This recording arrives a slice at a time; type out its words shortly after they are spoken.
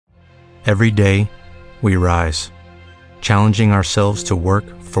Every day, we rise, challenging ourselves to work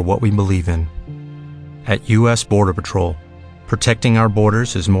for what we believe in. At U.S. Border Patrol, protecting our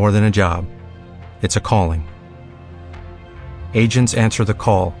borders is more than a job. It's a calling. Agents answer the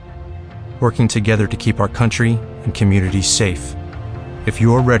call, working together to keep our country and communities safe. If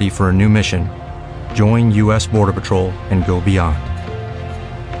you're ready for a new mission, join U.S. Border Patrol and go beyond.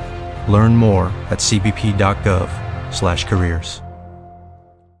 Learn more at cbp.gov/careers.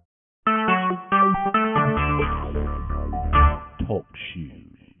 Talk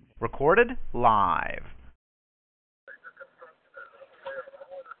shoes. Recorded live.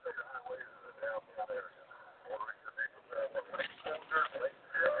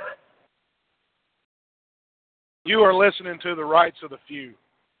 You are listening to The Rights of the Few,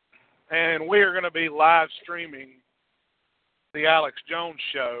 and we are going to be live streaming the Alex Jones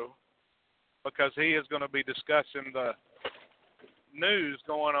Show because he is going to be discussing the news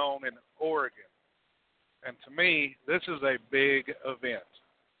going on in Oregon. And to me, this is a big event.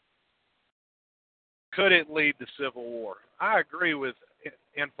 Could it lead to civil war? I agree with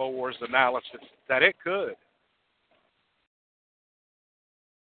InfoWars analysis that it could.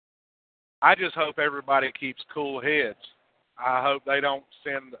 I just hope everybody keeps cool heads. I hope they don't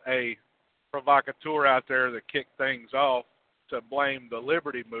send a provocateur out there to kick things off to blame the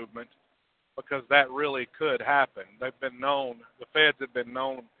liberty movement, because that really could happen. They've been known, the feds have been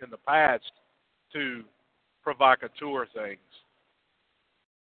known in the past to provocateur things.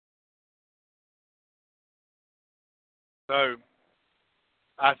 So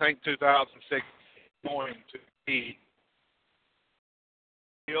I think 2006 is going to be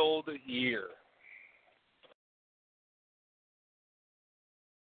a field year.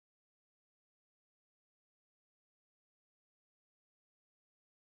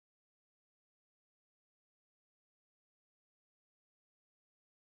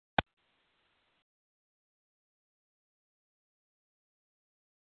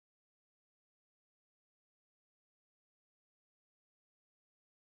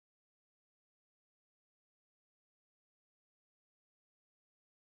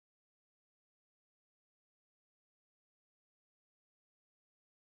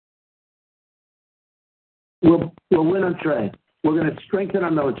 We'll win on trade. We're going to strengthen our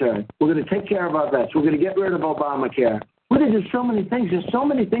military. We're going to take care of our vets. We're going to get rid of Obamacare. We're going to do so many things. There's so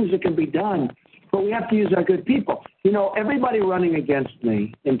many things that can be done, but we have to use our good people. You know, everybody running against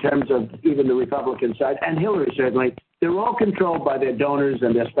me in terms of even the Republican side, and Hillary certainly, they're all controlled by their donors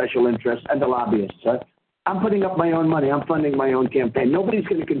and their special interests and the lobbyists. I'm putting up my own money. I'm funding my own campaign. Nobody's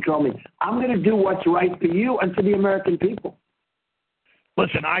going to control me. I'm going to do what's right for you and for the American people.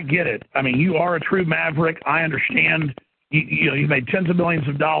 Listen, I get it. I mean, you are a true maverick. I understand. You've made tens of millions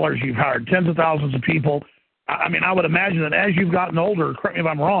of dollars. You've hired tens of thousands of people. I mean, I would imagine that as you've gotten older, correct me if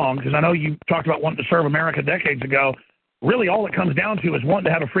I'm wrong, because I know you talked about wanting to serve America decades ago, really all it comes down to is wanting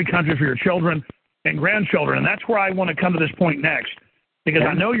to have a free country for your children and grandchildren. And that's where I want to come to this point next, because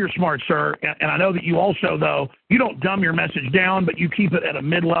I know you're smart, sir, and I know that you also, though, you don't dumb your message down, but you keep it at a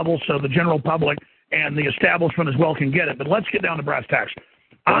mid-level so the general public and the establishment as well can get it. But let's get down to brass tacks.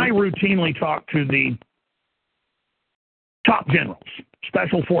 I routinely talk to the top generals,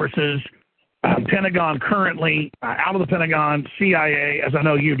 special forces, Pentagon currently, out of the Pentagon, CIA, as I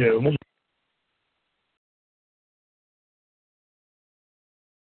know you do.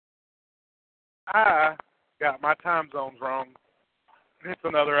 I got my time zones wrong. It's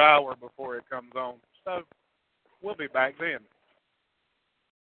another hour before it comes on. So we'll be back then.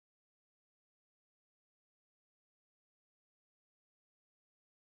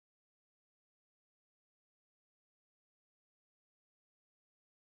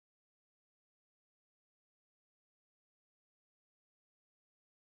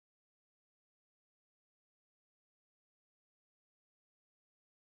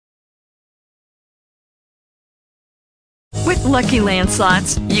 With Lucky Land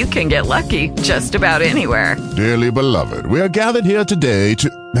Slots, you can get lucky just about anywhere. Dearly beloved, we are gathered here today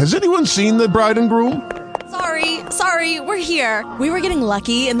to... Has anyone seen the bride and groom? Sorry, we're here. We were getting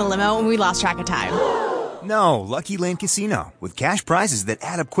lucky in the limo and we lost track of time. No, Lucky Land Casino, with cash prizes that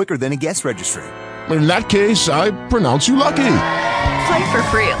add up quicker than a guest registry. In that case, I pronounce you lucky. Play for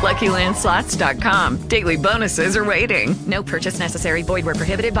free at LuckyLandSlots.com. Daily bonuses are waiting. No purchase necessary. Void where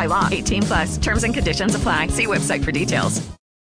prohibited by law. 18+. Terms and conditions apply. See website for details.